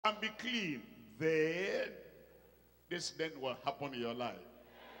and be clean. Then, this then will happen in your life.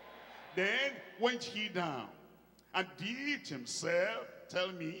 Then went he down and dipped himself,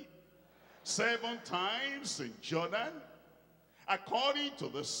 tell me, 7 times in Jordan, according to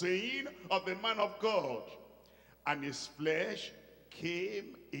the saying of the man of God. And his flesh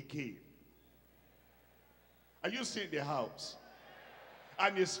came again. Are you still in the house?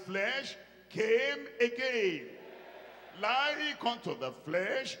 And his flesh came again, like unto the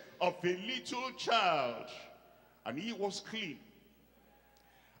flesh of a little child. And he was clean.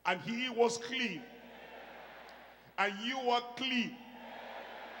 And he was clean. And you are clean.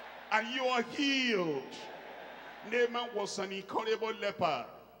 And you are healed. Naaman was an incurable leper,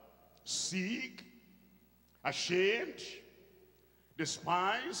 sick, ashamed,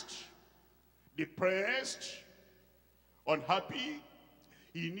 despised, depressed, unhappy.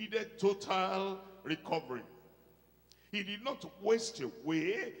 He needed total recovery. He did not waste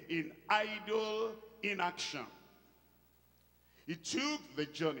away in idle inaction. He took the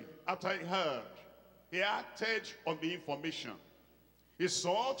journey. After he heard, he acted on the information. He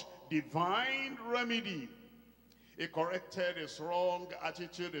sought divine remedy. He corrected his wrong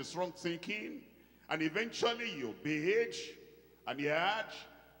attitude, his wrong thinking, and eventually he obeyed, and he had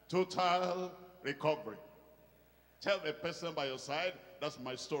total recovery. Tell the person by your side, that's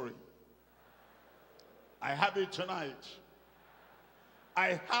my story. I have it tonight.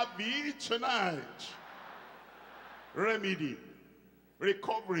 I have it tonight. Remedy,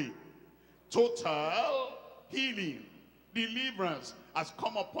 recovery, total healing, deliverance has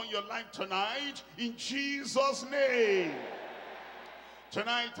come upon your life tonight in Jesus' name.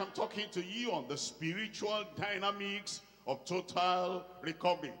 Tonight I'm talking to you on the spiritual dynamics of total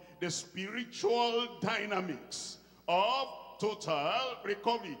recovery. The spiritual dynamics of total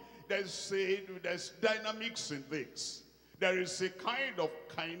recovery. There's dynamics in this. There is a kind of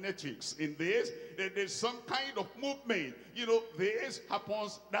kinetics in this. There's some kind of movement. You know, this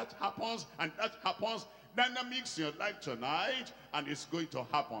happens, that happens, and that happens. Dynamics in your life tonight, and it's going to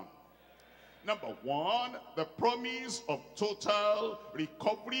happen. Number one, the promise of total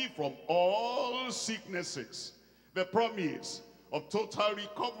recovery from all sicknesses. The promise of total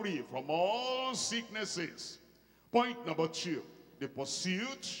recovery from all sicknesses. Point number two, the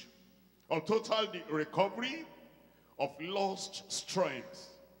pursuit of total recovery of lost strength.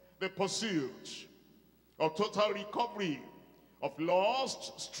 The pursuit of total recovery of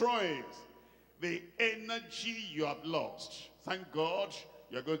lost strength. The energy you have lost. Thank God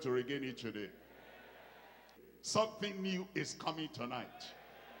you're going to regain it today. Something new is coming tonight.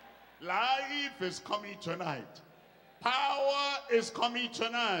 Life is coming tonight. Power is coming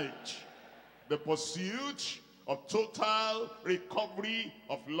tonight. The pursuit of total recovery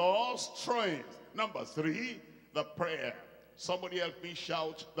of lost strength. Number three, the prayer. Somebody help me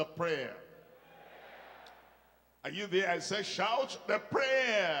shout the prayer. Are you there? I said shout the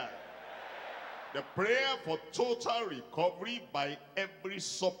prayer. The prayer for total recovery by every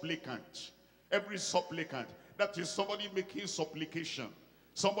supplicant. Every supplicant. That is somebody making supplication.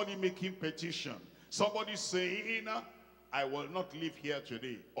 Somebody making petition. Somebody saying, I will not live here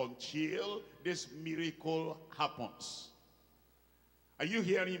today until this miracle happens. Are you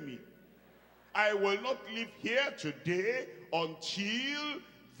hearing me? I will not live here today until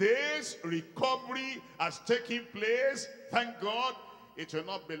this recovery has taken place. Thank God, it will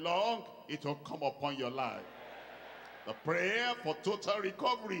not be long. It will come upon your life. The prayer for total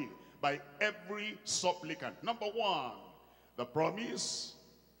recovery by every supplicant. Number one, the promise.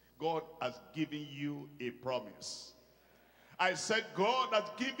 God has given you a promise. I said God has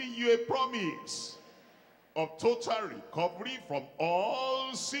given you a promise of total recovery from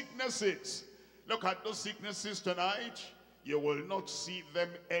all sicknesses. Look at those sicknesses tonight. You will not see them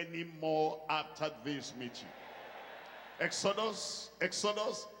anymore after this meeting. Exodus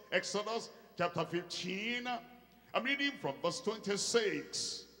chapter 15. I'm reading from verse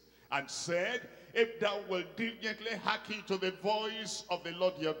 26. And said, if thou wilt diligently hearken to the voice of the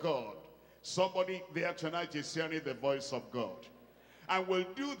Lord your God. Somebody there tonight is hearing the voice of God. And will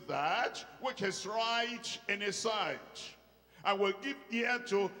do that which is right in his sight. And will give ear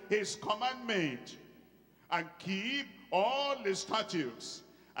to his commandment. And keep all his statutes.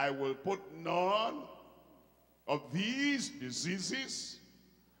 I will put none of these diseases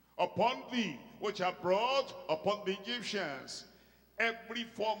upon thee, which are brought upon the Egyptians. Every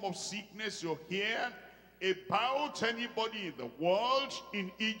form of sickness you hear about anybody in the world,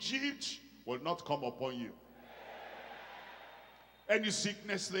 in Egypt, will not come upon you. Any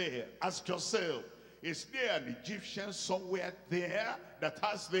sickness there, ask yourself, is there an Egyptian somewhere there that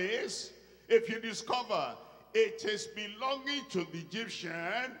has this? If you discover it is belonging to the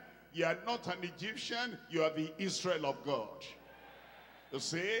Egyptian. You are not an Egyptian, you are the Israel of God. You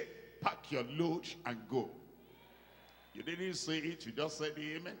say, pack your load and go. You didn't say it, you just said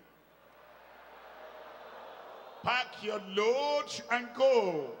amen. Pack your load and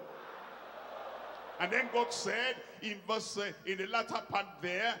go. And then God said in the latter part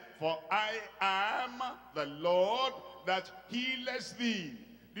there, for I am the Lord that healeth thee.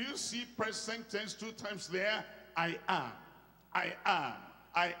 Do you see present tense 2 times there? I am, I am,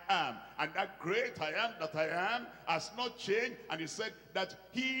 I am. And that great I am that I am has not changed. And he said that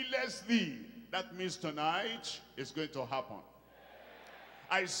healeth thee. That means tonight it's going to happen.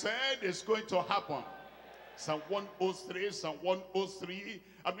 I said it's going to happen. Psalm 103, Psalm 103.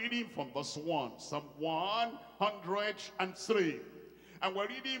 I'm reading from verse 1. Psalm 103. And we're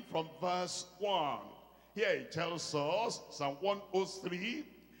reading from verse 1. Here it tells us, Psalm 103,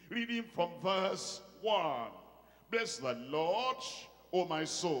 reading from verse 1. Bless the Lord, O my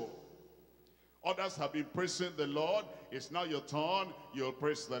soul. Others have been praising the Lord. It's now your turn. You'll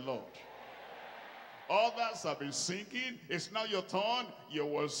praise the Lord. Others have been singing. It's now your turn. You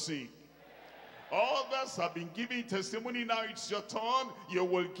will sing. Others have been giving testimony. Now it's your turn. You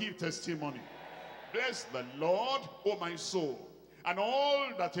will give testimony. Bless the Lord, O my soul, and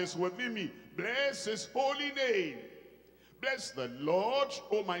all that is within me. Bless his holy name. Bless the Lord,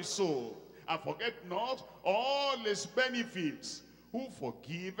 O my soul, and forget not all his benefits. Who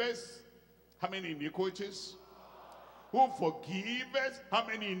forgiveth how many iniquities? Who forgiveth how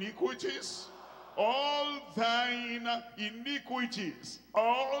many iniquities? All thine iniquities.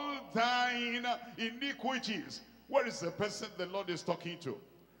 All thine iniquities. Where is the person the Lord is talking to?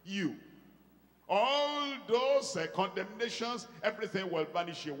 You. All those condemnations, everything will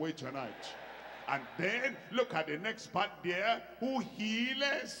vanish away tonight. And then look at the next part there. Who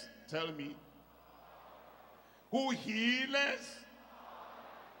healeth? Tell me. Who healeth?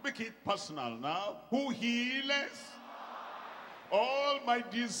 Make it personal now. Who healeth? All my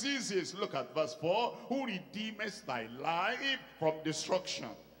diseases. Look at verse 4. Who redeemeth thy life from destruction?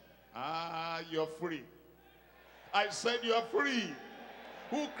 Ah, you're free. I said you're free.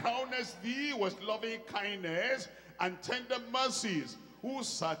 Who crowneth thee with loving kindness and tender mercies? Who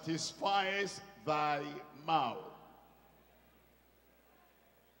satisfies thy mouth?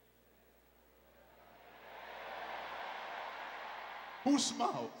 Whose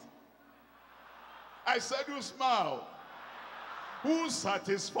mouth? I said whose mouth? Who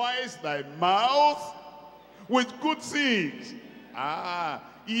satisfies thy mouth with good things? Ah,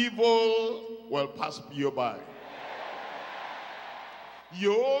 evil will pass you by.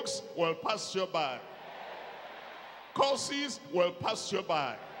 Yokes will pass you by. Curses will pass you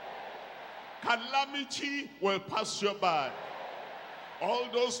by. Calamity will pass you by. All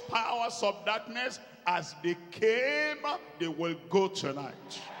those powers of darkness, as they came, they will go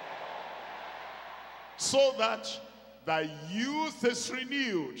tonight. So that thy youth is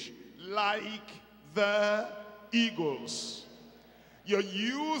renewed like the eagles. Your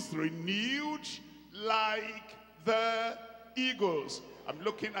youth renewed like the eagles. I'm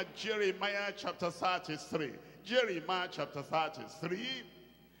looking at Jeremiah chapter 33. Jeremiah chapter 33.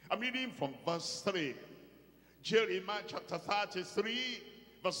 I'm reading from verse 3. Jeremiah chapter 33,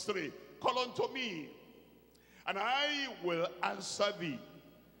 verse 3. Call unto me, and I will answer thee.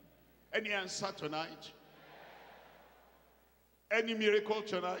 Any answer tonight? Any miracle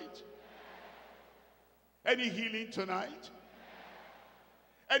tonight? Any healing tonight?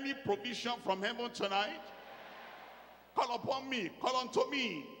 Any provision from heaven tonight? Call upon me, call unto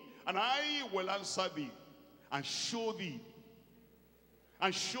me, and I will answer thee, and show thee,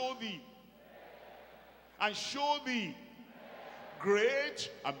 and show thee, and show thee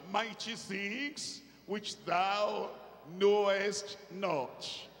great and mighty things which thou knowest not.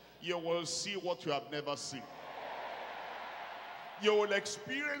 You will see what you have never seen. You will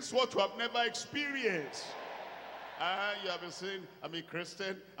experience what you have never experienced. You have been saying, I'm a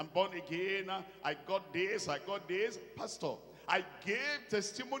Christian, I'm born again, I got this, I got this. Pastor, I gave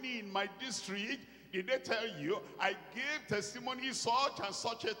testimony in my district. Did they tell you? I gave testimony such and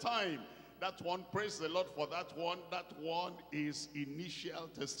such a time. That one, praise the Lord for that one. That one is initial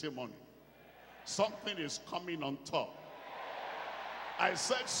testimony. Something is coming on top. I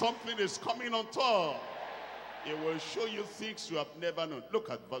said something is coming on top. It will show you things you have never known. Look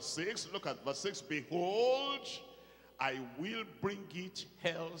at verse 6. Look at verse 6. Behold, I will bring it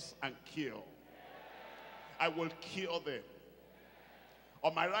health and cure. I will cure them.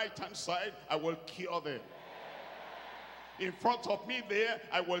 On my right hand side, I will cure them. In front of me there,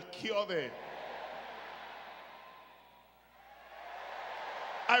 I will cure them.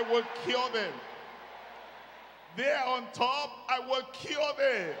 I will cure them. There on top, I will cure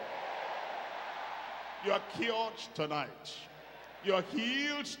them. You are cured tonight. You are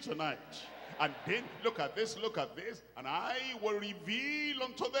healed tonight. And then, look at this, and I will reveal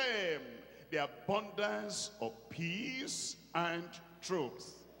unto them the abundance of peace and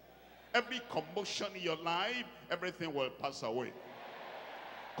truth. Every commotion in your life, everything will pass away.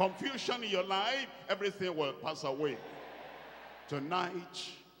 Confusion in your life, everything will pass away. Tonight,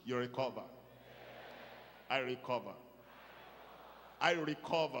 you recover. I recover. I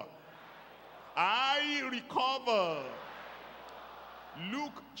recover. I recover.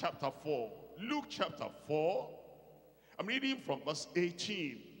 Luke chapter 4. Luke chapter 4. I'm reading from verse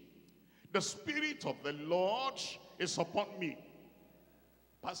 18. The Spirit of the Lord is upon me.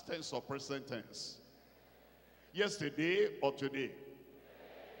 Past tense or present tense? Yesterday or today?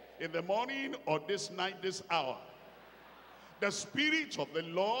 In the morning or this night, this hour? The Spirit of the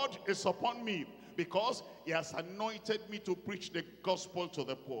Lord is upon me because he has anointed me to preach the gospel to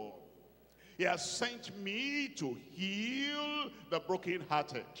the poor. He has sent me to heal the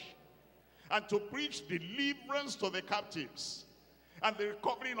brokenhearted and to preach deliverance to the captives and the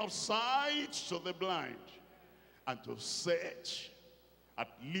recovering of sight to the blind, and to set at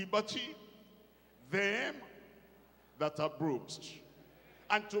liberty them that are bruised,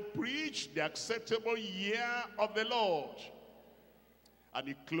 and to preach the acceptable year of the Lord. And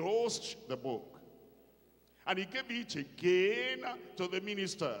he closed the book, and he gave it again to the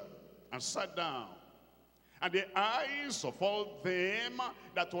minister, and sat down. And the eyes of all them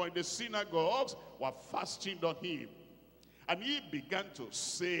that were in the synagogues were fastened on him. And he began to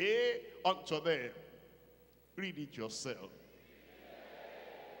say unto them, read it yourself.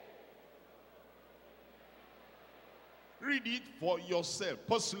 Read it for yourself,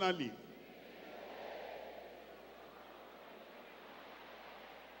 personally.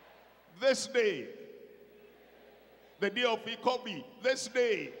 This day, the day of recovery, this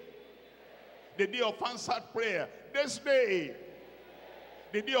day, the day of answered prayer, this day,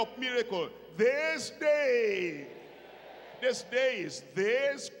 the day of miracle, this day. This day is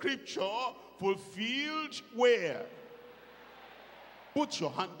this scripture fulfilled where? Put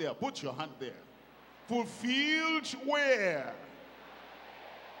your hand there, put your hand there. Fulfilled where?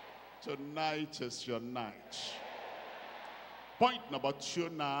 Tonight is your night. Point number 2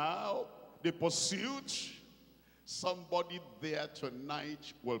 now, the pursuit. Somebody there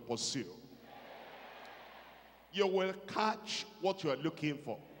tonight will pursue. You will catch what you are looking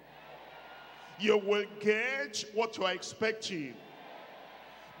for. You will get what you are expecting.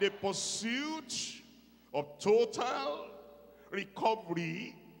 The pursuit of total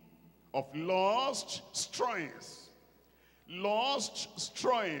recovery of lost strength. Lost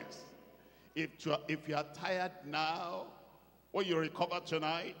strength. If you are tired now, when you recover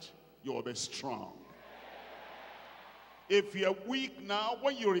tonight, you will be strong. If you are weak now,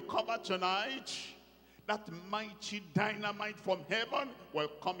 when you recover tonight, that mighty dynamite from heaven will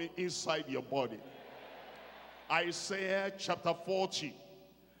come inside your body. Isaiah chapter 40.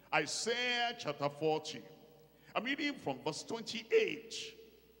 Isaiah chapter 40. I'm reading from verse 28.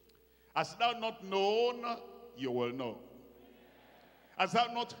 Hast thou not known, you will know. Hast thou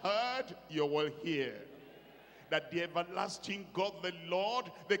not heard, you will hear. That the everlasting God, the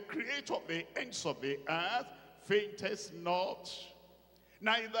Lord, the creator of the ends of the earth, fainteth not,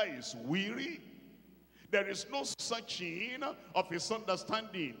 neither is weary. There is no searching of his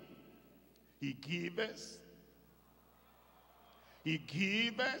understanding. He giveth. He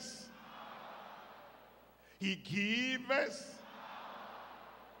giveth. He giveth.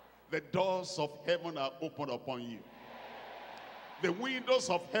 The doors of heaven are opened upon you. The windows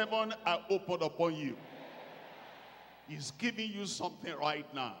of heaven are opened upon you. He's giving you something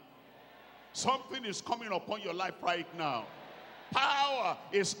right now. Something is coming upon your life right now. Power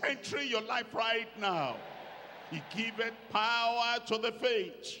is entering your life right now. He giveth power to the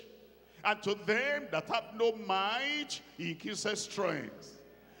faint, and to them that have no might, he increaseth strength.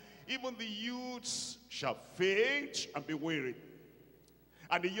 Even the youths shall faint and be weary,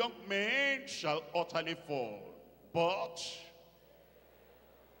 and the young men shall utterly fall. But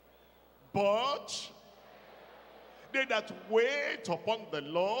they that wait upon the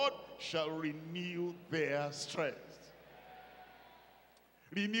Lord shall renew their strength.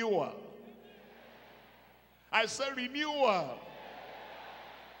 Renewal. I said renewal.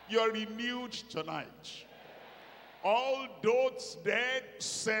 You're renewed tonight. All those dead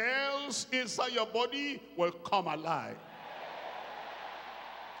cells inside your body will come alive.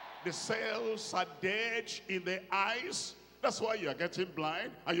 The cells are dead in the eyes. That's why you're getting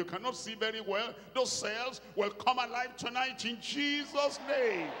blind and you cannot see very well. Those cells will come alive tonight in Jesus'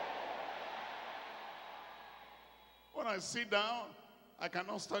 name. When I sit down, I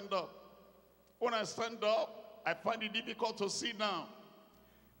cannot stand up. When I stand up, I find it difficult to sit down.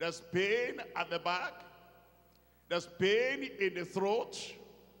 There's pain at the back. There's pain in the throat.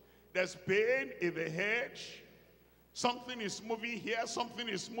 There's pain in the head. Something is moving here, something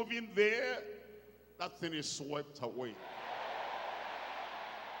is moving there. That thing is swept away.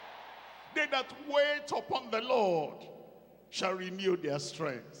 They that wait upon the Lord shall renew their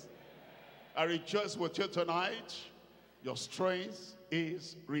strength. I rejoice with you tonight. Your strength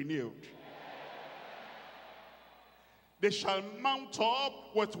is renewed. They shall mount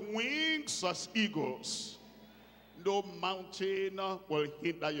up with wings as eagles. No mountain will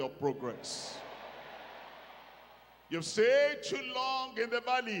hinder your progress. You've stayed too long in the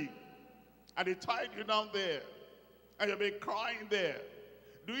valley, and they tied you down there, and you've been crying there,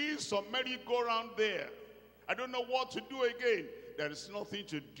 doing some merry-go-round there. I don't know what to do again. There is nothing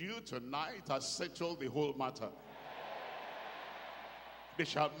to do tonight. I settled the whole matter. They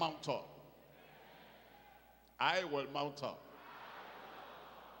shall mount up. I will mount up.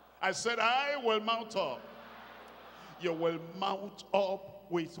 I said, I will mount up. You will mount up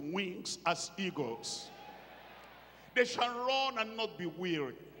with wings as eagles. They shall run and not be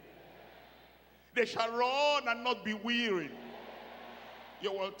weary. They shall run and not be weary.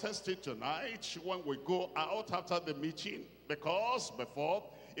 You will test it tonight when we go out after the meeting. Because before,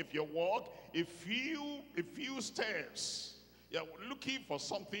 if you walk a few steps, you're looking for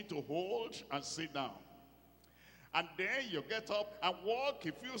something to hold and sit down. And then you get up and walk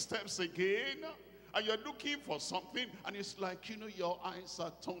a few steps again, and you're looking for something, and it's like, you know, your eyes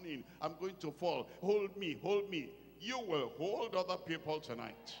are turning. I'm going to fall. Hold me, hold me. You will hold other people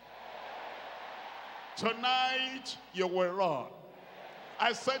tonight. Tonight, you will run.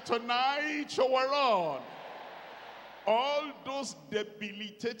 I said tonight, you will run. All those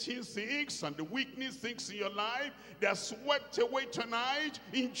debilitating things and the weakness things in your life, they are swept away tonight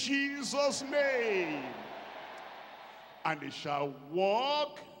in Jesus' name. And they shall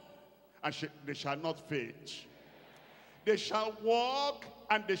walk, and they shall not faint. They shall walk,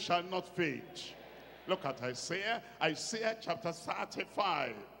 and they shall not faint. Look at Isaiah. Isaiah chapter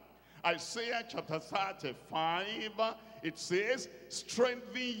 35. Isaiah chapter 35, it says,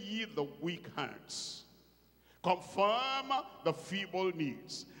 strengthen ye the weak hands. Confirm the feeble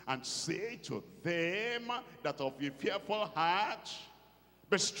knees. And say to them that of a fearful heart,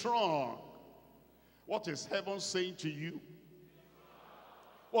 be strong. What is heaven saying to you?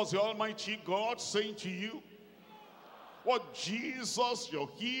 What's the Almighty God saying to you? What Jesus, your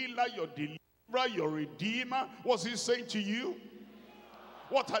healer, your deliverer, your redeemer, what's he saying to you?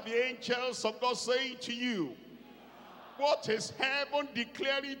 What are the angels of God saying to you? What is heaven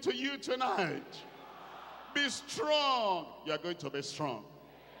declaring to you tonight? Be strong. You are going to be strong.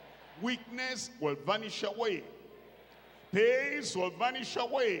 Weakness will vanish away. Pains will vanish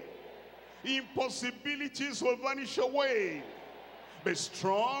away. Impossibilities will vanish away. Be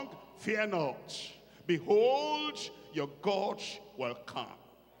strong, fear not. Behold, your God will come.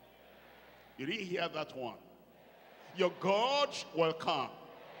 You didn't hear that one. Your God will come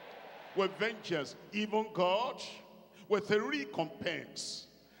with vengeance, even God, with a recompense.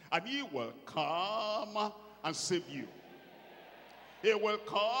 And he will come and save you. He will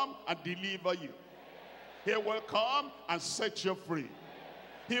come and deliver you. He will come and set you free.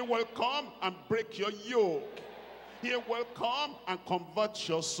 He will come and break your yoke. He will come and convert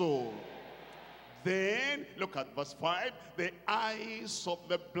your soul. Then, look at verse 5. The eyes of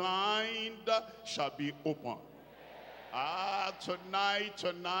the blind shall be opened.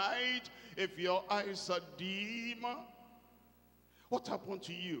 Tonight, if your eyes are dim, what happened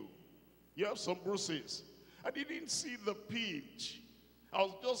to you? You have some bruises. I didn't see the pitch. I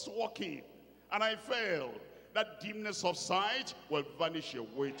was just walking, and I fell. That dimness of sight will vanish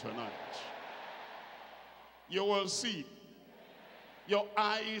away tonight. You will see. Your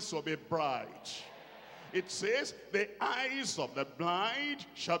eyes will be bright. It says, the eyes of the blind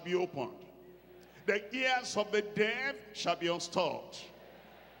shall be opened. The ears of the deaf shall be unstopped.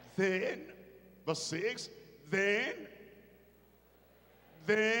 Then, verse 6, then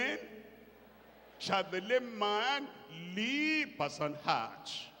shall the lame man leap as an hart,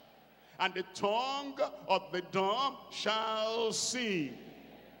 and the tongue of the dumb shall sing.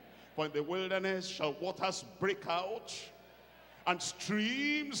 For in the wilderness shall waters break out, and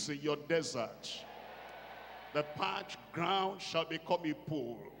streams in your desert. The parched ground shall become a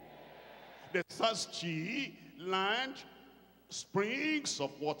pool. The thirsty land, springs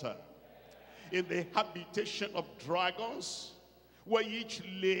of water. In the habitation of dragons, where each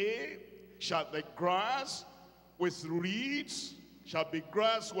lay, shall the grass with reeds, shall be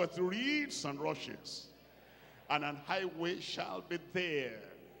grass with reeds and rushes. and an highway shall be there,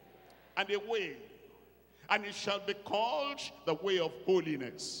 and a way, and it shall be called the way of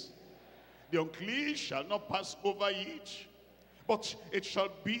holiness. The unclean shall not pass over it, but it shall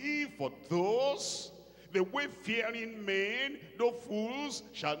be for those, the wayfaring men, no fools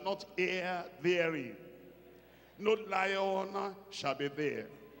shall not err therein. No lion shall be there.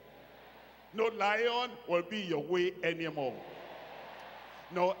 No lion will be your way anymore.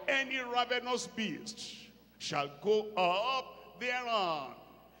 Nor any ravenous beast shall go up thereon.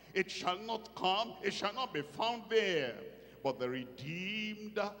 It shall not come, it shall not be found there. But the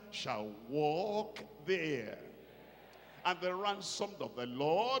redeemed shall walk there. And the ransomed of the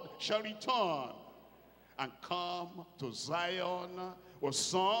Lord shall return and come to Zion with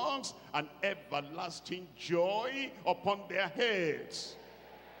songs and everlasting joy upon their heads.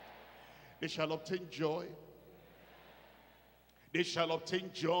 They shall obtain joy. They shall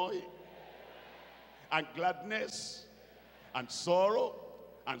obtain joy and gladness, and sorrow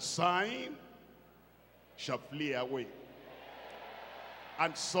and sighing shall flee away.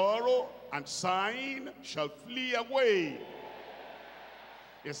 And sorrow and sighing shall flee away.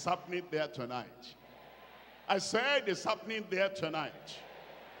 It's happening there tonight. I said it's happening there tonight.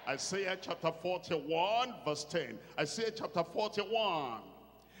 Isaiah chapter 41 verse 10. Isaiah chapter 41.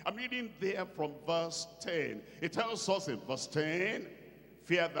 I'm reading there from verse 10. It tells us in verse 10,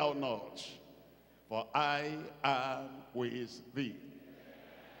 fear thou not, for I am with thee.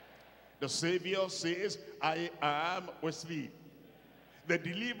 The Savior says, I am with thee. The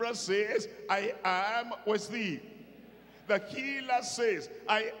deliverer says, I am with thee. The healer says,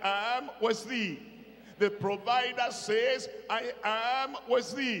 I am with thee. The provider says, I am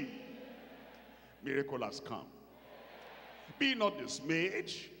with thee. Miracle has come. Be not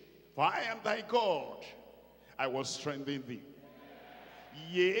dismayed, for I am thy God. I will strengthen thee.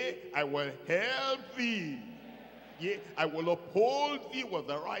 Yea, I will help thee. Yea, I will uphold thee with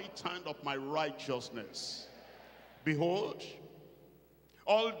the right hand of my righteousness. Behold,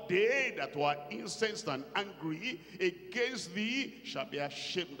 all they that were incensed and angry against thee shall be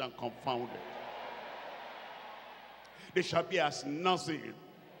ashamed and confounded. They shall be as nothing.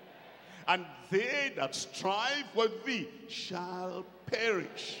 And they that strive with thee shall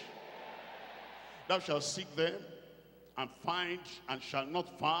perish. Thou shalt seek them and find, and shall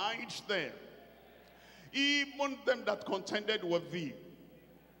not find them. Even them that contended with thee,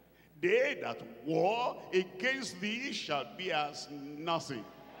 they that war against thee shall be as nothing,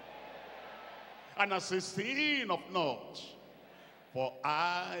 and as a thing of naught. For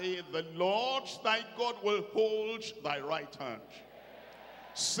I, the Lord thy God, will hold thy right hand,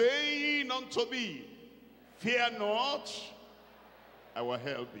 saying unto thee, fear not, I will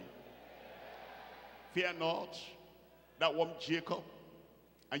help thee. Fear not, that one Jacob,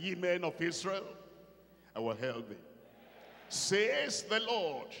 and ye men of Israel, I will help thee. Says the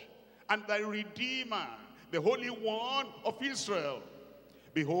Lord, and thy Redeemer, the Holy One of Israel.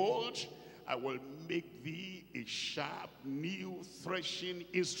 Behold, I will make thee a sharp new threshing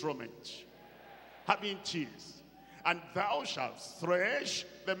instrument, having teeth, and thou shalt thresh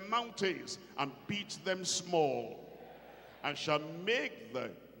the mountains and beat them small, and shalt make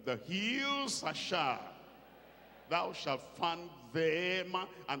the hills a sharp. Thou shalt fan them,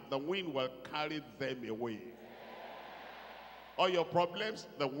 and the wind will carry them away. All your problems,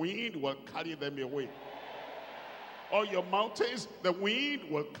 the wind will carry them away. All your mountains, the wind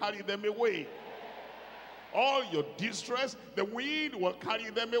will carry them away. All your distress, the wind will carry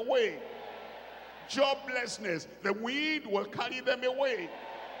them away. Joblessness, the wind will carry them away.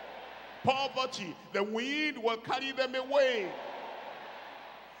 Poverty, the wind will carry them away.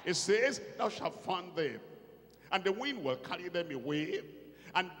 It says, thou shalt fan them, and the wind will carry them away,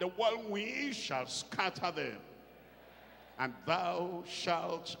 and the whirlwind shall scatter them. And thou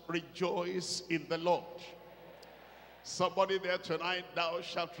shalt rejoice in the Lord. Somebody there tonight, thou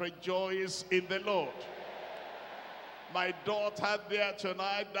shalt rejoice in the Lord. My daughter there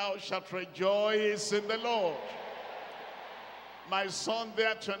tonight, thou shalt rejoice in the Lord. My son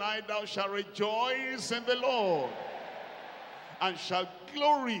there tonight, thou shalt rejoice in the Lord, and shall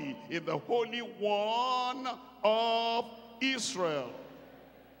glory in the Holy One of Israel.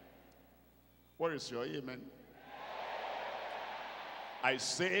 Where is your amen?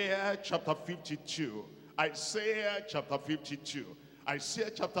 Isaiah chapter 52. Isaiah chapter 52. Isaiah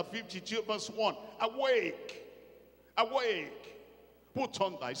chapter 52 verse 1. Awake, awake, put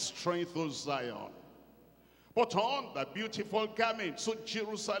on thy strength, O Zion. Put on thy beautiful garments, O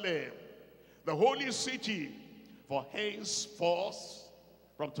Jerusalem, the holy city. For henceforth,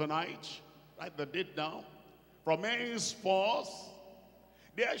 from tonight, write the date down, from henceforth,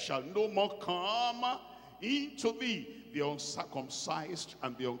 there shall no more come into thee the uncircumcised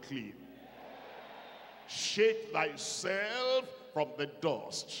and the unclean. Shake thyself from the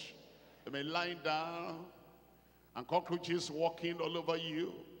dust. You may lie down and cockroaches walking all over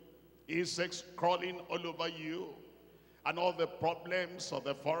you, insects crawling all over you, and all the problems of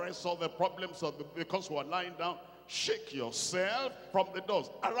the forest, all the problems of the, because you are lying down. Shake yourself from the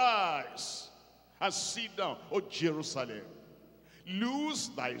dust. Arise and sit down, O Jerusalem. Loose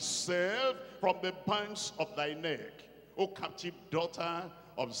thyself from the bands of thy neck, O captive daughter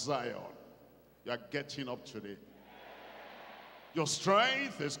of Zion. You are getting up today. Your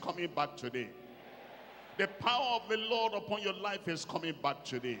strength is coming back today. The power of the Lord upon your life is coming back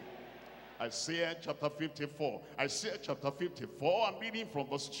today. Isaiah chapter 54. Isaiah chapter 54, I'm reading from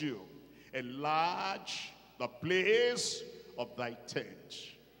verse 2. Enlarge the place of thy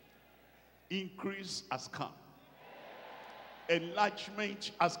tent. Increase has come.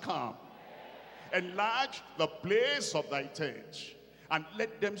 Enlargement has come. Enlarge the place of thy tent, and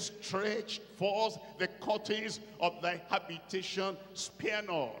let them stretch forth the curtains of thy habitation. Spare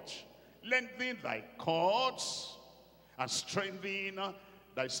not. Lengthen thy cords, and strengthen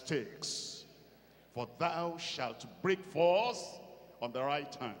thy stakes. For thou shalt break forth on the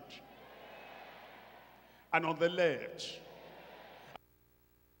right hand, and on the left.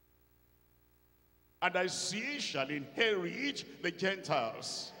 And thy seed shall inherit the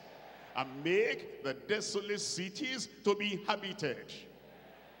Gentiles, and make the desolate cities to be inhabited.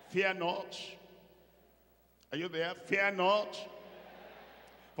 Fear not. Are you there? Fear not.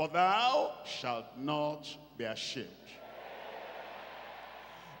 For thou shalt not be ashamed.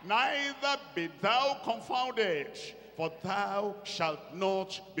 Neither be thou confounded, for thou shalt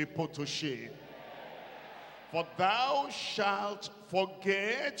not be put to shame. For thou shalt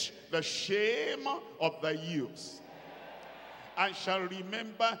forget the shame of thy youth, and shall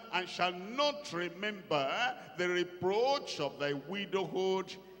remember, and shall not remember the reproach of thy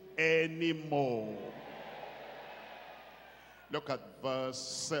widowhood anymore. Look at verse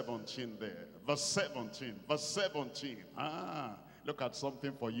 17 there. Verse 17. Verse 17. Look at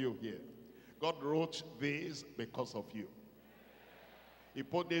something for you here. God wrote this because of you. He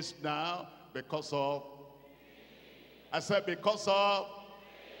put this down because of, I said because of,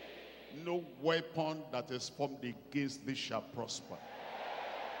 no weapon that is formed against thee shall prosper.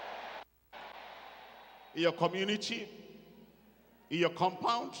 In your community, in your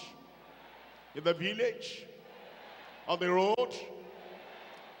compound, in the village, on the road,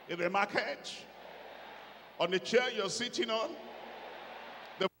 in the market, on the chair you're sitting on,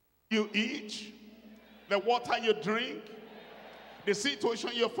 the food you eat, the water you drink, the situation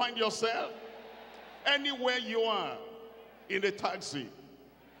you find yourself, anywhere you are, in the taxi,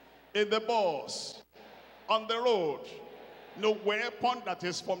 in the bus, on the road, no weapon that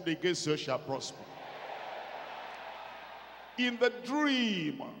is formed against you shall prosper. In the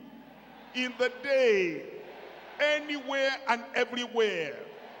dream, in the day, anywhere and everywhere,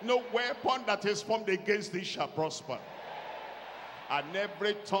 no weapon that is formed against thee shall prosper. And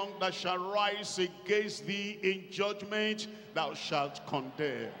every tongue that shall rise against thee in judgment, thou shalt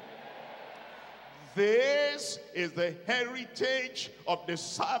condemn. This is the heritage of the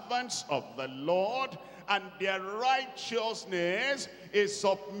servants of the Lord, and their righteousness is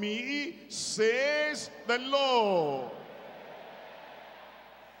of me, says the Lord.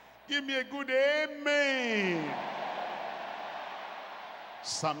 Give me a good amen.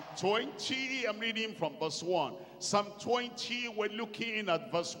 Psalm 20, I'm reading from verse 1. Psalm 20, we're looking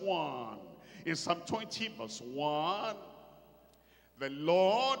at verse 1. In Psalm 20, verse 1, the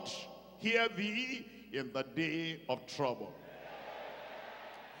Lord hear thee in the day of trouble.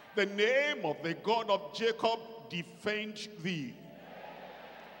 The name of the God of Jacob defend thee.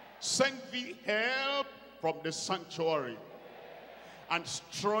 Send thee help from the sanctuary, and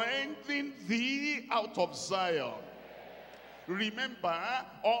strengthen thee out of Zion. Remember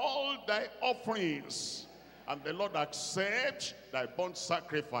all thy offerings, and the Lord accept thy burnt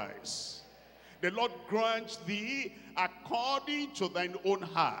sacrifice. The Lord grant thee according to thine own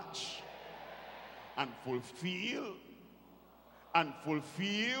heart, and fulfill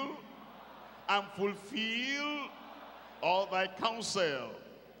all thy counsel.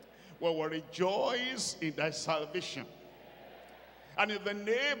 We will rejoice in thy salvation. And in the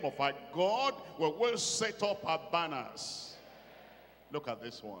name of our God, we will set up our banners. Look at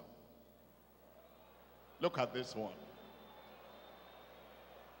this one. Look at this one.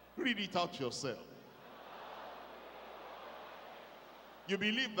 Read it out yourself. You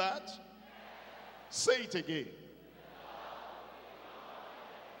believe that? Say it again.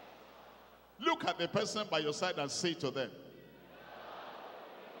 Look at the person by your side and say to them,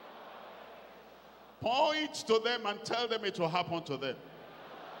 Point to them and tell them it will happen to them.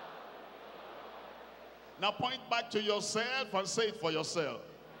 Now point back to yourself and say it for yourself.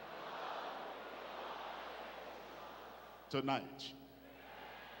 Tonight.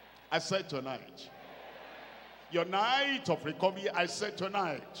 I said tonight. Your night of recovery, I said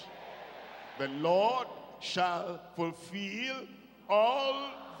tonight. The Lord shall fulfill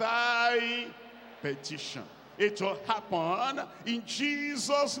all thy petition. It will happen in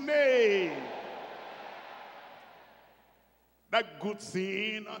Jesus' name. That good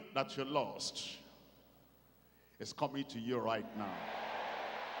thing that you lost is coming to you right now.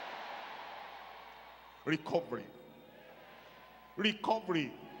 Recovery.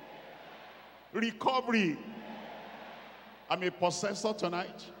 Recovery. Recovery. I'm a possessor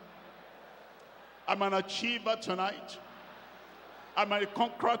tonight. I'm an achiever tonight. I'm a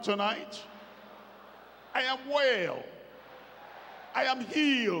conqueror tonight. I am well. I am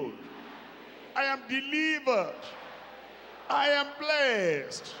healed. I am delivered. I am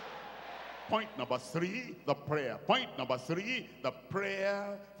blessed. Point number 3, the prayer. Point number 3, the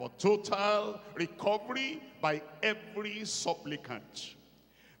prayer for total recovery by every supplicant.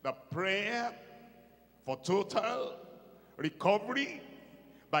 The prayer for total recovery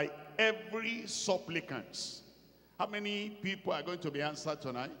by every supplicant. How many people are going to be answered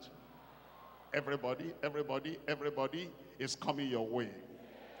tonight? Everybody, everybody, everybody is coming your way.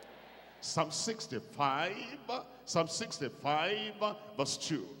 Psalm 65 verse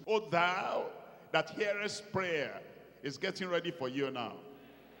 2. O thou that hearest prayer, is getting ready for you now.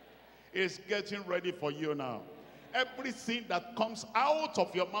 It's getting ready for you now. Everything that comes out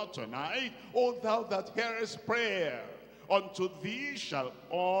of your mouth tonight, O thou that hearest prayer, unto thee shall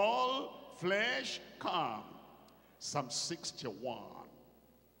all flesh come. Psalm 61.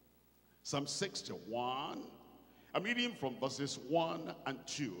 Psalm 61. I'm reading from verses 1 and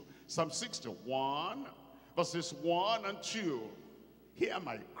 2. Psalm 61, verses 1 and 2. Hear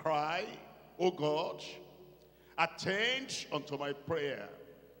my cry, O God. Attend unto my prayer.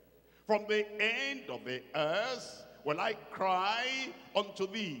 From the end of the earth will I cry unto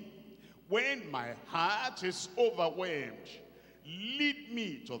thee. When my heart is overwhelmed, lead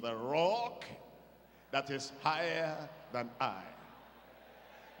me to the rock that is higher than I.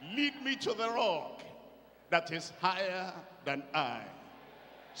 Lead me to the rock that is higher than I.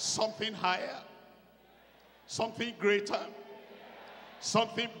 Something higher, something greater,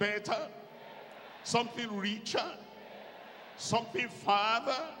 something better, something richer, something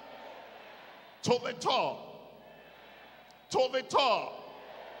farther, to the top, to the top,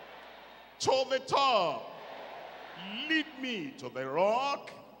 to the top. Lead me to the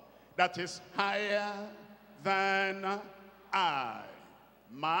rock that is higher than I.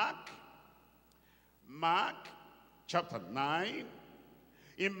 Mark chapter 9.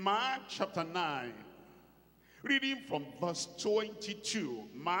 In Mark chapter 9, reading from verse 22.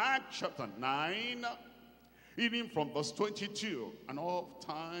 Mark chapter 9, reading from verse 22. And oft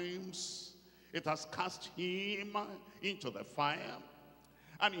times it has cast him into the fire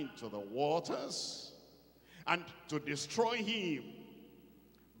and into the waters, and to destroy him.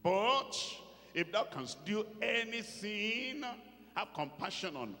 But if thou canst do anything, have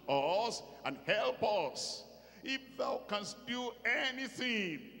compassion on us and help us. If thou canst do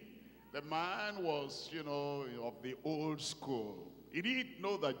anything. The man was, of the old school. He didn't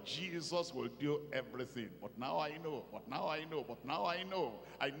know that Jesus will do everything. But now I know, but now I know, but now I know.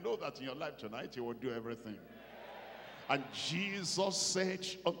 I know that in your life tonight, he will do everything. And Jesus said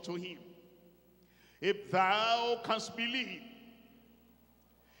unto him, if thou canst believe,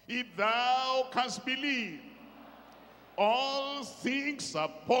 if thou canst believe, all things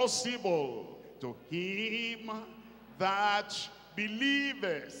are possible to him that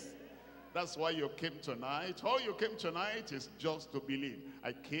believeth. That's why you came tonight. All you came tonight is just to believe.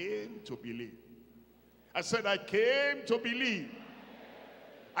 I came to believe. I said I came to believe.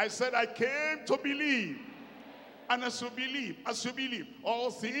 I said I came to believe. And as you believe,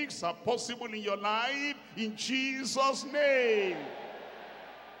 all things are possible in your life in Jesus' name.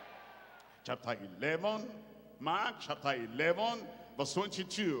 Chapter 11, Mark chapter 11, verse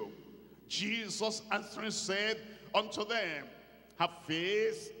 22. Jesus answering said unto them, have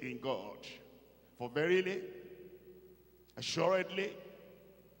faith in God. For verily, assuredly,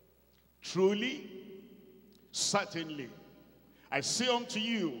 truly, certainly, I say unto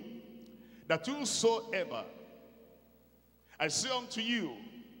you, that whosoever,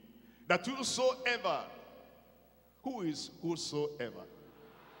 who is whosoever?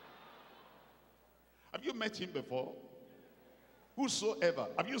 Have you met him before? Whosoever.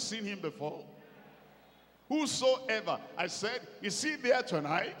 Have you seen him before? Whosoever. I said, is he there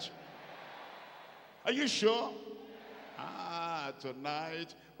tonight? Are you sure?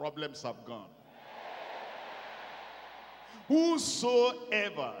 Tonight, problems have gone.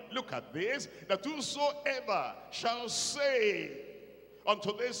 Whosoever, look at this, that whosoever shall say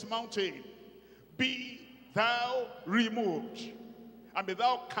unto this mountain, be thou removed, and be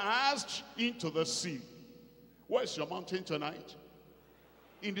thou cast into the sea. Where's your mountain tonight?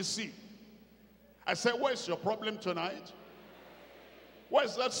 In the sea. I said, where's your problem tonight?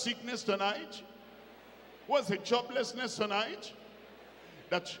 Where's that sickness tonight? Where's the joblessness tonight?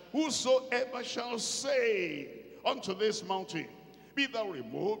 That whosoever shall say unto this mountain, be thou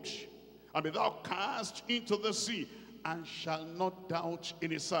removed, and be thou cast into the sea, and shall not doubt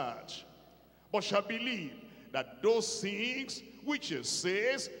in his heart, but shall believe that those things which he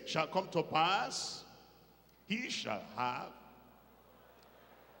says shall come to pass, he shall have,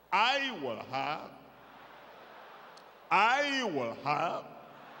 I will have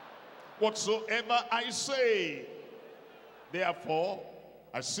whatsoever I say. Therefore,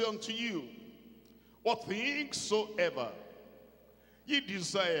 I say unto you, what things soever ye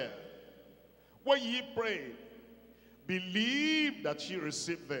desire, when ye pray, believe that ye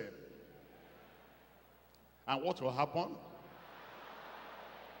receive them. And what will happen?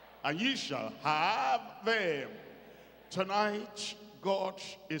 And ye shall have them. Tonight, God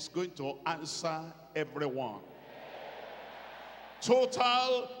is going to answer everyone.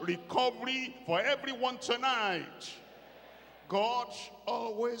 Total recovery for everyone tonight. God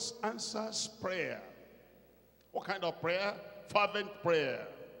always answers prayer. What kind of prayer? Fervent prayer.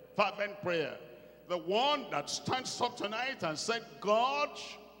 Fervent prayer. The one that stands up tonight and said, God,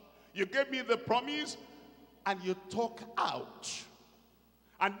 you gave me the promise, and you talk out.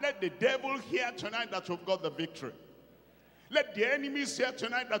 And let the devil hear tonight that you've got the victory. Let the enemies hear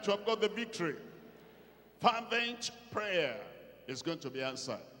tonight that you have got the victory. Fervent prayer is going to be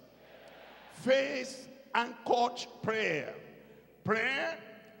answered. Faith anchored prayer. Prayer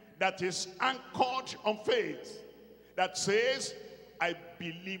that is anchored on faith. That says, I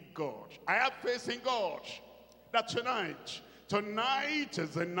believe God. I have faith in God. That tonight is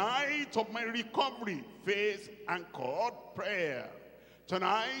the night of my recovery. Faith anchored prayer.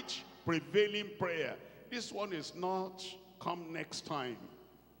 Tonight, prevailing prayer. This one is not come next time.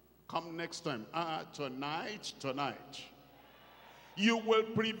 Come next time. Tonight. You will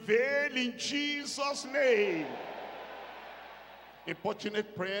prevail in Jesus' name.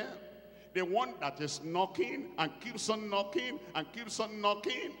 Importunate prayer. The one that is knocking and keeps on knocking and keeps on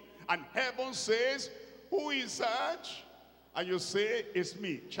knocking. And heaven says, who is that? And you say, it's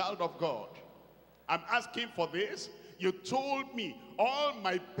me, child of God. I'm asking for this. You told me all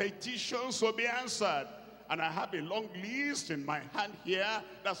my petitions will be answered. And I have a long list in my hand here.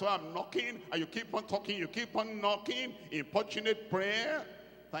 That's why I'm knocking. And you keep on talking, you keep on knocking. Importunate prayer.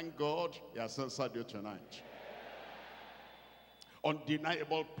 Thank God he has answered you tonight.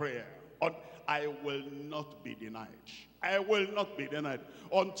 Undeniable prayer. I will not be denied. I will not be denied.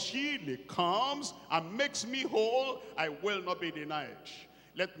 Until he comes and makes me whole, I will not be denied.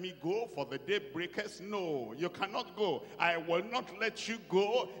 Let me go for the day breakers. No, you cannot go. I will not let you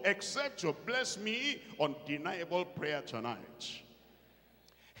go except you bless me. Undeniable prayer tonight.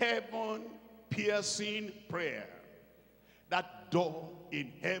 Heaven piercing prayer. That door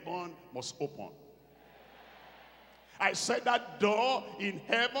in heaven must open. I said that door in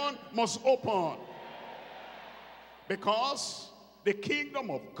heaven must open. Because the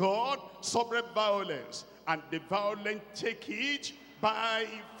kingdom of God suffereth violence, and the violent take it by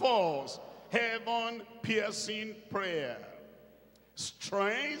force. Heaven piercing prayer.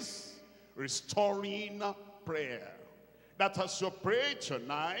 Strength restoring prayer. That as you pray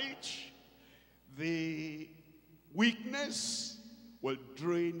tonight, the weakness will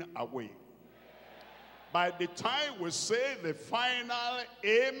drain away. By the time we say the final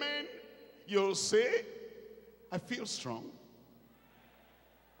amen, you'll say, I feel strong.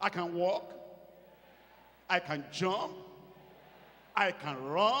 I can walk. I can jump. I can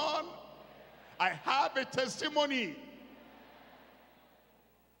run. I have a testimony.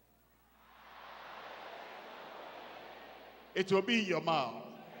 It will be in your mouth.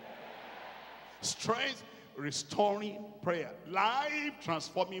 Strength restoring prayer. Life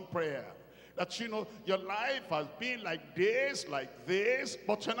transforming prayer. That you know your life has been like this,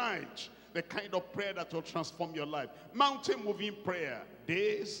 but tonight, the kind of prayer that will transform your life. Mountain moving prayer.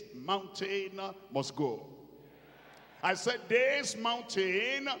 This mountain must go. I said this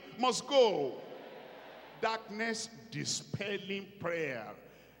mountain must go. Darkness dispelling prayer.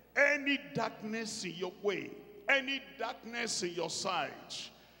 Any darkness in your way, any darkness in your sight,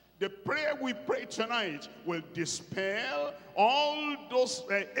 The prayer we pray tonight will dispel all those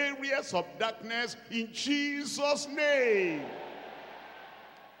areas of darkness in Jesus' name.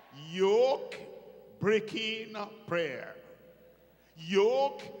 Yoke breaking prayer.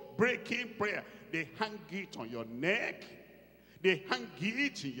 Yoke breaking prayer. They hang it on your neck. They hang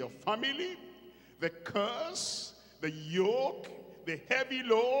it in your family. The curse, the yoke, the heavy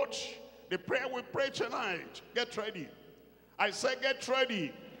load, the prayer we pray tonight. Get ready. I say get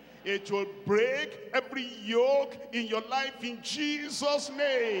ready. It will break every yoke in your life in Jesus'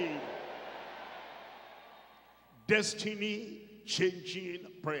 name. Destiny changing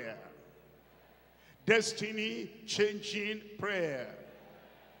prayer. Destiny changing prayer.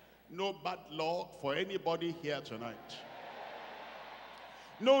 No bad luck for anybody here tonight.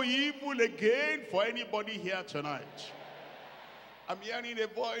 No evil again for anybody here tonight. I'm hearing a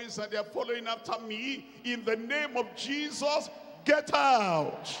voice and they're following after me. In the name of Jesus, get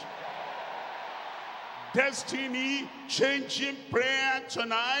out. Destiny changing prayer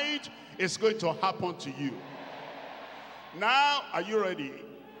tonight is going to happen to you. Now, are you ready?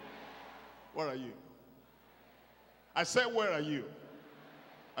 Where are you? I said, where are you?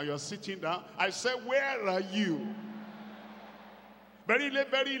 And you're sitting down. I said, where are you?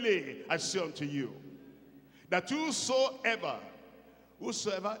 Verily, I say unto you, that whosoever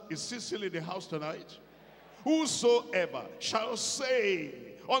is still in the house tonight, whosoever shall say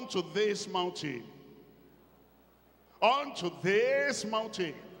unto this mountain,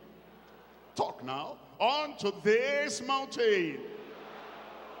 talk now, unto this mountain,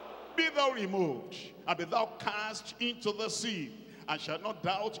 be thou removed, and be thou cast into the sea, and shall not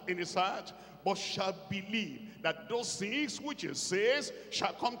doubt in his heart, but shall believe that those things which he says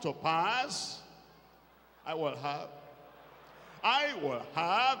shall come to pass. I will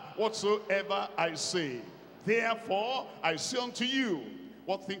have whatsoever I say. Therefore I say unto you,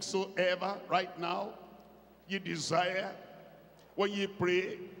 what things soever right now you desire, when you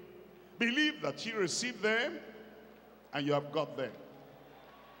pray, believe that you receive them, and you have got them.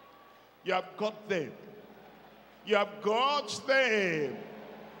 You have got them. You have got them.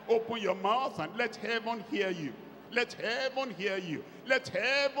 Open your mouth and let heaven hear you. Let heaven hear you. Let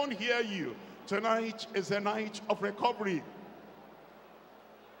heaven hear you. Tonight is the night of recovery.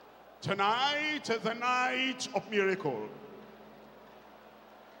 Tonight is the night of miracle.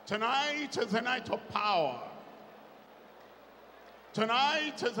 Tonight is the night of power.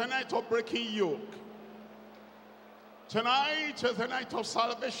 Tonight is the night of breaking yoke. Tonight is the night of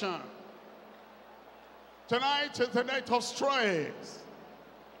salvation. Tonight is the night of strength.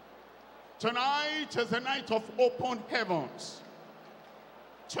 Tonight is the night of open heavens.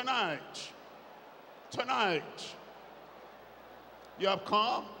 Tonight, you have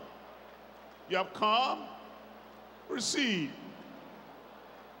come, receive.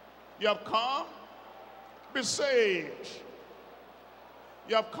 You have come, be saved.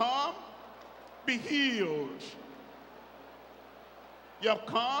 You have come, be healed. You have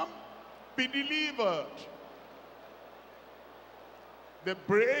come, be delivered. The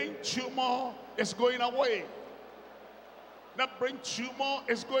brain tumor is going away. The brain tumor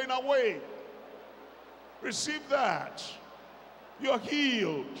is going away. Receive that. You're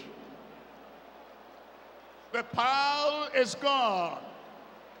healed. The pile is gone.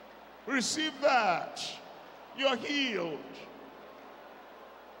 Receive that. You're healed.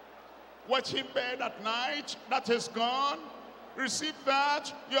 What's in bed at night, that is gone. Receive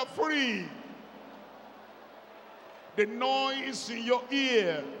that. You're free. The noise in your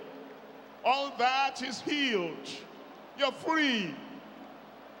ear, all that is healed. You're free.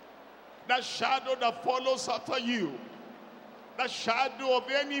 That shadow that follows after you, that shadow of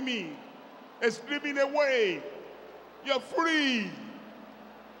the enemy is driven away. You're free.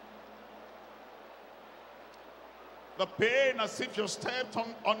 The pain as if you stepped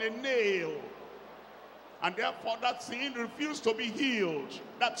on a nail, and therefore that thing refused to be healed.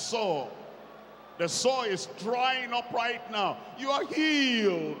 That's sore. The sore is drying up right now. You are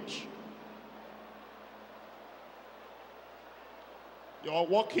healed. You are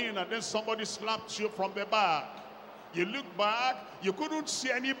walking and then somebody slapped you from the back. You look back, you couldn't see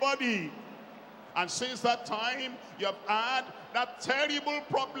anybody. And since that time, you have had that terrible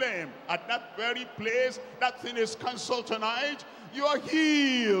problem at that very place. That thing is canceled tonight. You are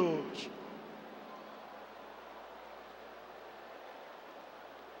healed.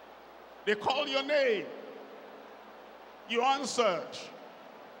 They call your name. You answered.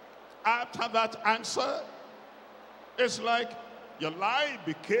 After that answer, it's like your life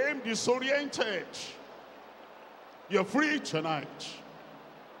became disoriented. You're free tonight.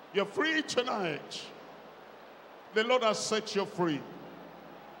 You're free tonight. The Lord has set you free.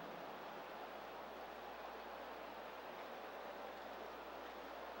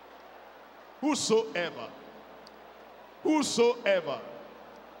 whosoever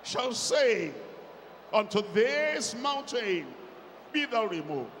shall say unto this mountain, be thou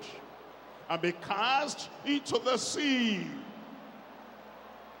removed, and be cast into the sea,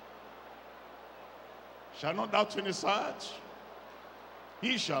 shall not doubt in his heart,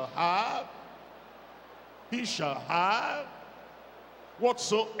 he shall have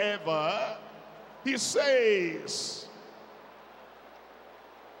whatsoever he says.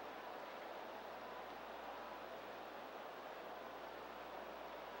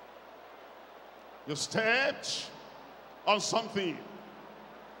 You stepped on something,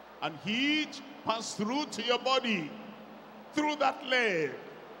 and heat passed through to your body, through that leg,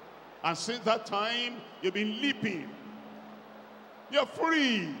 and since that time you've been leaping. You're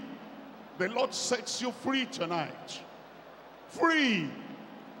free. The Lord sets you free tonight. Free.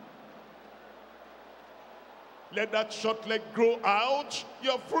 Let that short leg grow out.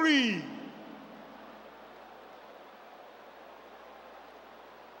 You're free.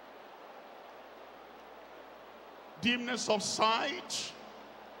 Dimness of sight.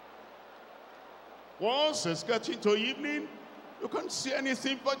 Once it's getting to evening, you can't see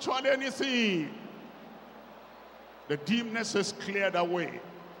anything, virtually anything. The dimness is cleared away.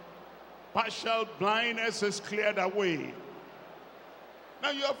 Partial blindness is cleared away. Now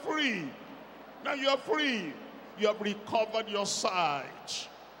you are free. Now you are free. You have recovered your sight.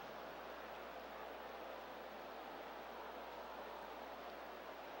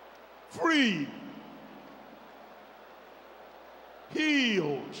 Free.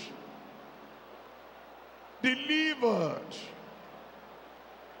 Healed. Delivered.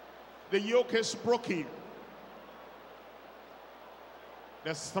 The yoke is broken.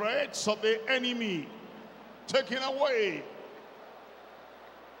 The threats of the enemy taken away.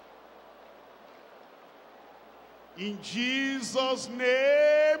 In Jesus'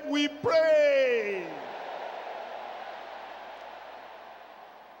 name we pray.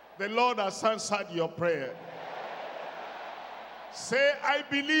 The Lord has answered your prayer. Say, I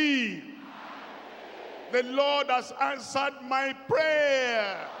believe. The Lord has answered my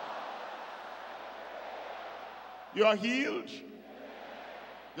prayer. You are healed.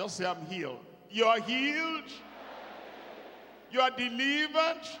 Just say, I'm healed. You are healed. You are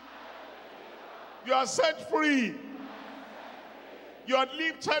delivered. You are set free. You are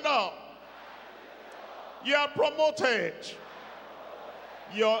lifted up. You are promoted.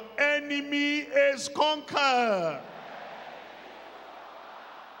 Your enemy is conquered.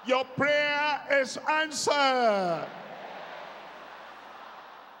 Your prayer is answered.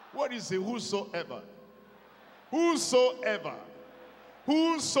 What is the whosoever? Whosoever.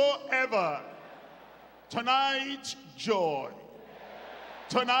 Whosoever. Tonight, joy.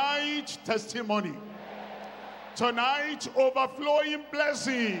 Tonight, testimony. Tonight, overflowing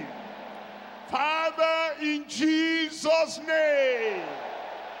blessing. Father, in Jesus' name,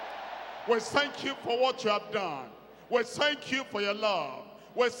 we thank you for what you have done. We thank you for your love.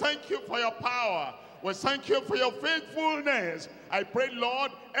 We thank you for your power. We thank you for your faithfulness. I pray,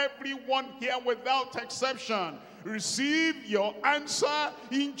 Lord, everyone here without exception, receive your answer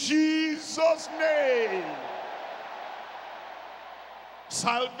in Jesus' name.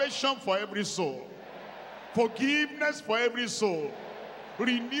 Salvation for every soul. Forgiveness for every soul.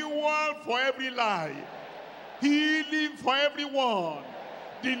 Renewal for every life. Healing for everyone.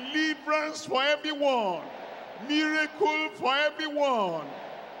 Deliverance for everyone. Miracle for everyone.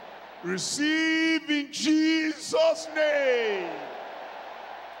 Receive in Jesus' name.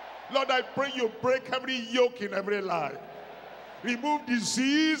 Lord, I pray you break every yoke in every life. Remove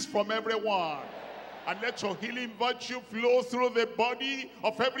disease from everyone. And let your healing virtue flow through the body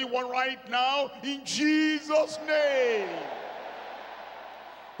of everyone right now in Jesus' name.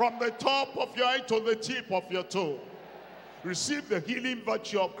 From the top of your head to the tip of your toe, receive the healing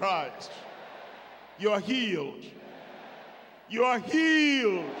virtue of Christ. You are healed. You are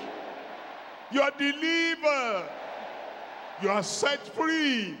healed. You are delivered. You are set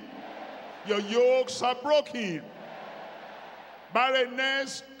free. Your yokes are broken.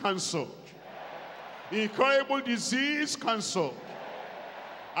 Barrenness cancelled. Incurable disease cancelled.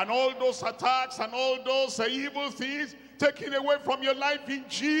 And all those attacks and all those evil things taken away from your life in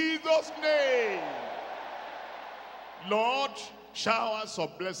Jesus' name. Lord, showers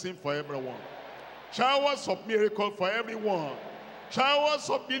of blessing for everyone. Showers of miracle for everyone. Showers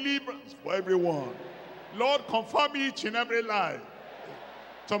of deliverance for everyone. Lord, confirm each in every life.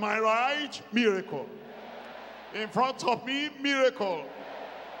 To my right, miracle. In front of me, miracle.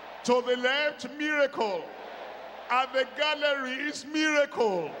 To the left, miracle. At the galleries,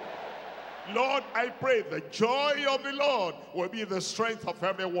 miracle. Lord, I pray the joy of the Lord will be the strength of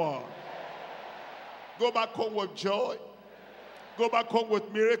everyone. Go back home with joy. Go back home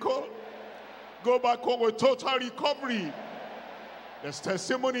with miracle. Go back home with total recovery. There's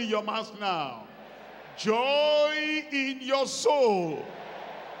testimony in your mouth now. Joy in your soul.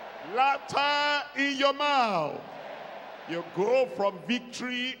 Laughter in your mouth. You go from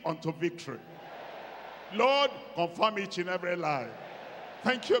victory unto victory. Lord, confirm it in every life.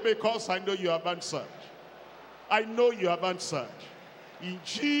 Thank you because I know you have answered. I know you have answered. In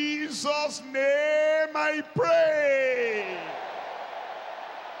Jesus' name I pray.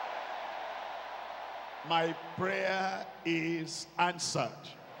 My prayer is answered.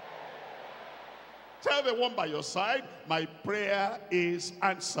 Tell the one by your side, my prayer is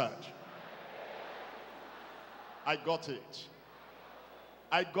answered. I got it.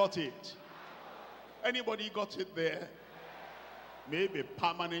 I got it. Anybody got it there? May it be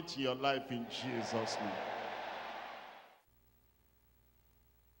permanent in your life in Jesus' name.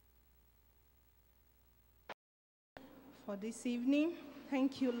 For this evening,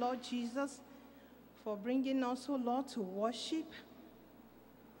 thank you, Lord Jesus, for bringing us, oh Lord, to worship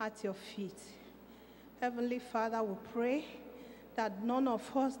at your feet. Heavenly Father, we pray that none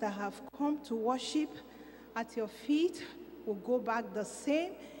of us that have come to worship at your feet will go back the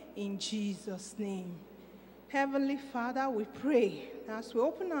same in Jesus' name. Heavenly Father, we pray as we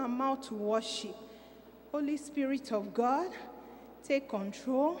open our mouth to worship, Holy Spirit of God, take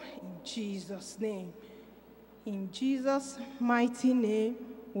control in Jesus' name. In Jesus' mighty name,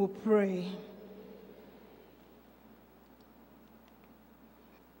 we pray.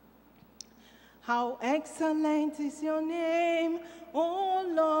 How excellent is your name, O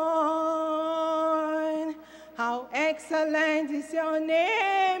Lord. How excellent is your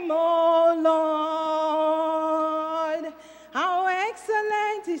name, O Lord. How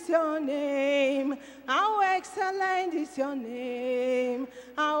excellent is your name. How excellent is your name.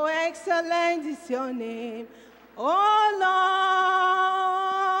 How excellent is your name, O Lord.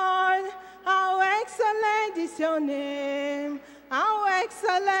 How excellent is your name. How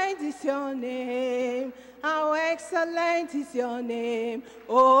excellent is your name. How excellent is your name,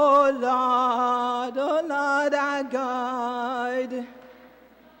 O Lord our God.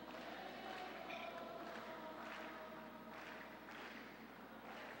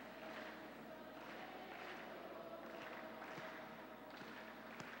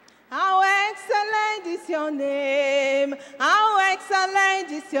 How excellent is your name. How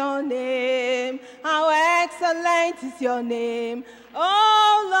excellent is your name. How excellent is your name,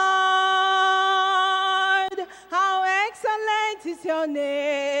 oh Lord. How excellent is your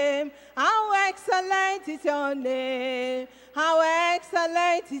name. How excellent is your name. How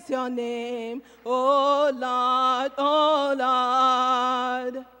excellent is your name, oh Lord, oh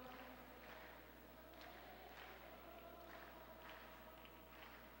Lord.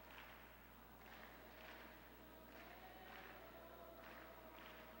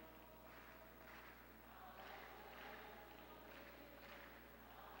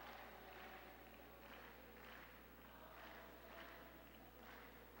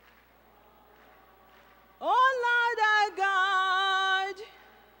 Oh Lord our God,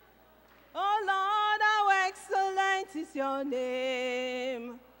 oh Lord, how excellent is your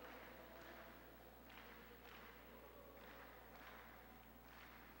name.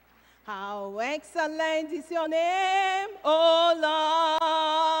 How excellent is your name, oh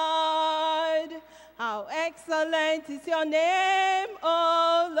Lord. How excellent is your name,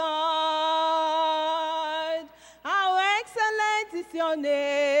 oh Lord. How excellent is your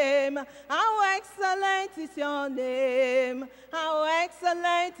name. How excellent is your name. How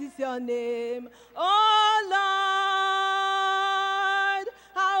excellent is your name, oh Lord.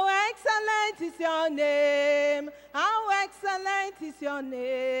 How excellent is your name. How excellent is your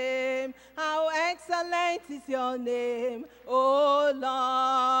name. How excellent is your name, oh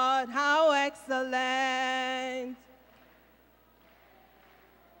Lord. How excellent.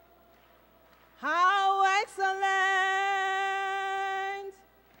 How excellent.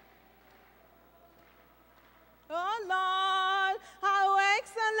 Oh Lord, how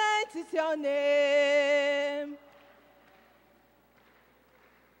excellent is your name.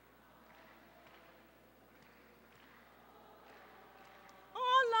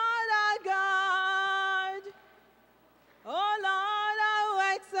 Oh Lord our God, oh Lord, how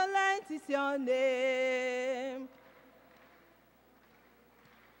excellent is your name.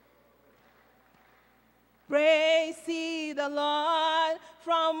 Praise ye the Lord,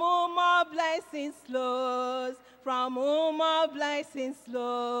 from whom all blessings flows, from whom all blessings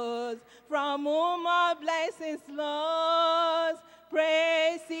flows, from whom all blessings flows.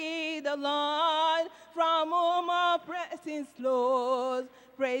 Praise ye the Lord, from whom all blessings flows,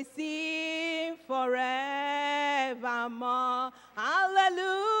 praise him forevermore.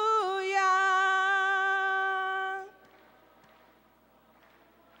 Hallelujah.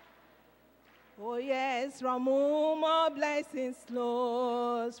 Oh yes, from whom all blessings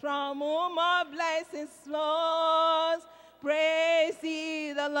flows, from whom all blessings flows, praise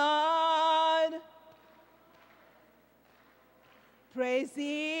ye the Lord. Praise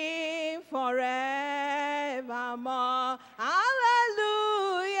him forevermore. Hallelujah.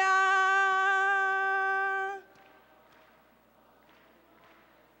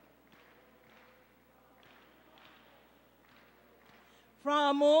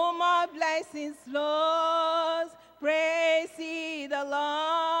 From whom all blessings flows, praise ye the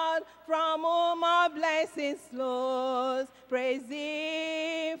Lord. From whom all blessings flows, praise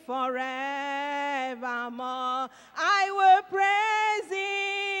him forevermore. I will praise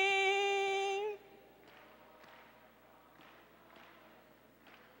him.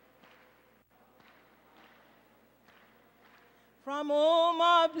 From whom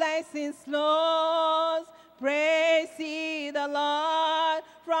all blessings flows, praise ye the Lord.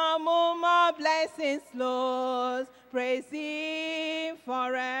 From whom all blessings flows, praise him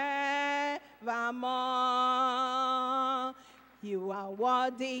forevermore. You are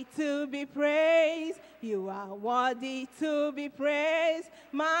worthy to be praised. You are worthy to be praised.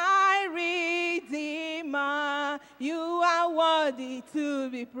 My Redeemer, you are worthy to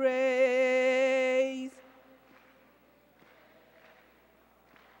be praised.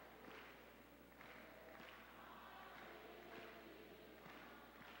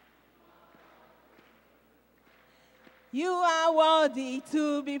 You are worthy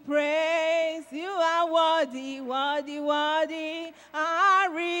to be praised. You are worthy, worthy, worthy. Our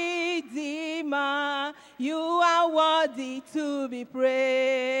Redeemer, you are worthy to be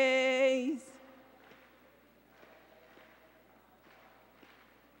praised.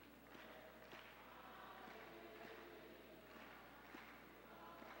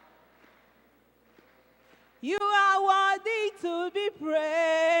 You are worthy to be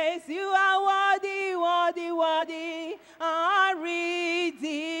praised. You are worthy, worthy, worthy. Our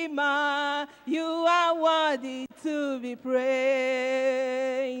Redeemer, you are worthy to be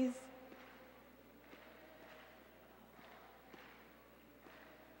praised.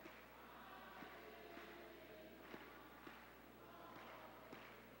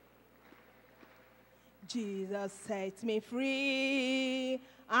 Jesus set me free.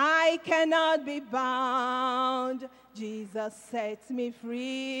 I cannot be bound. Jesus set me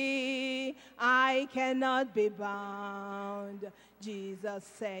free. I cannot be bound. Jesus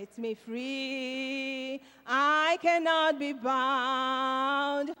set me free. I cannot be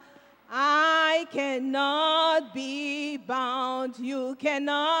bound. I cannot be bound. You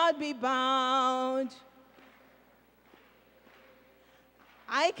cannot be bound.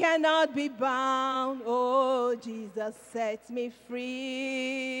 I cannot be bound. Oh, Jesus set me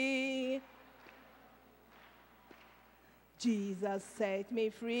free. Jesus set me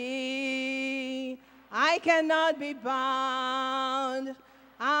free. I cannot be bound.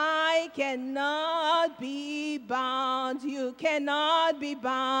 I cannot be bound. You cannot be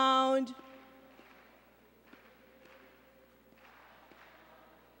bound.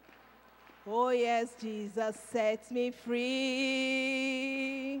 Oh yes, Jesus set me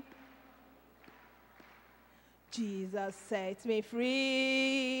free. Jesus set me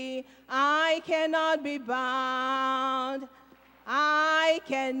free. I cannot be bound. I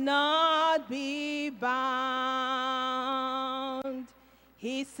cannot be bound.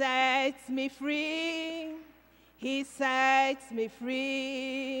 He sets me free. He sets me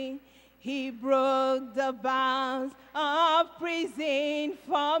free. He broke the bonds of prison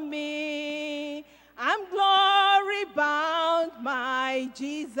for me. I'm glory bound, my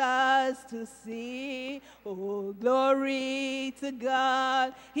Jesus to see. Oh, glory to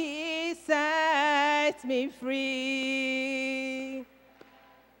God, he set me free.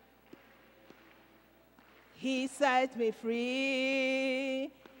 He set me free.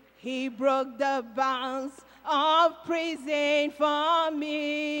 He broke the bonds of prison for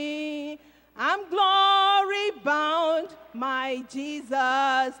me. I'm glory bound, my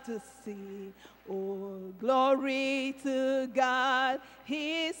Jesus to see. Oh, glory to God,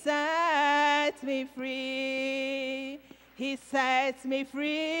 he set me free. He sets me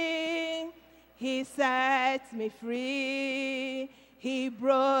free. He sets me free. He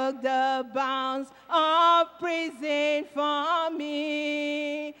broke the bonds of prison for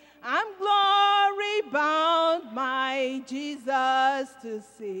me. I'm glory bound, my Jesus to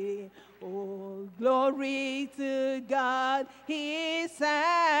see. Oh, glory to God, he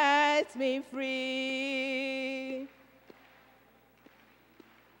sets me free.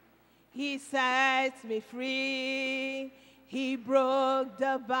 He sets me free. He broke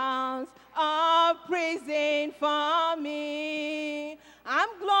the bounds of prison for me. I'm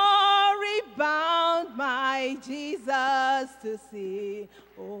glory bound, my Jesus to see.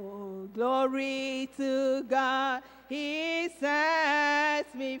 Oh, glory to God. He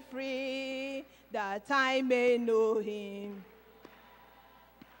sets me free, that I may know him.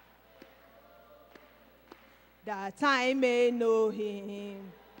 That I may know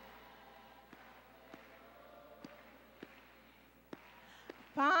him.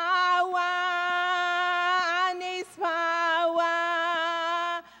 Power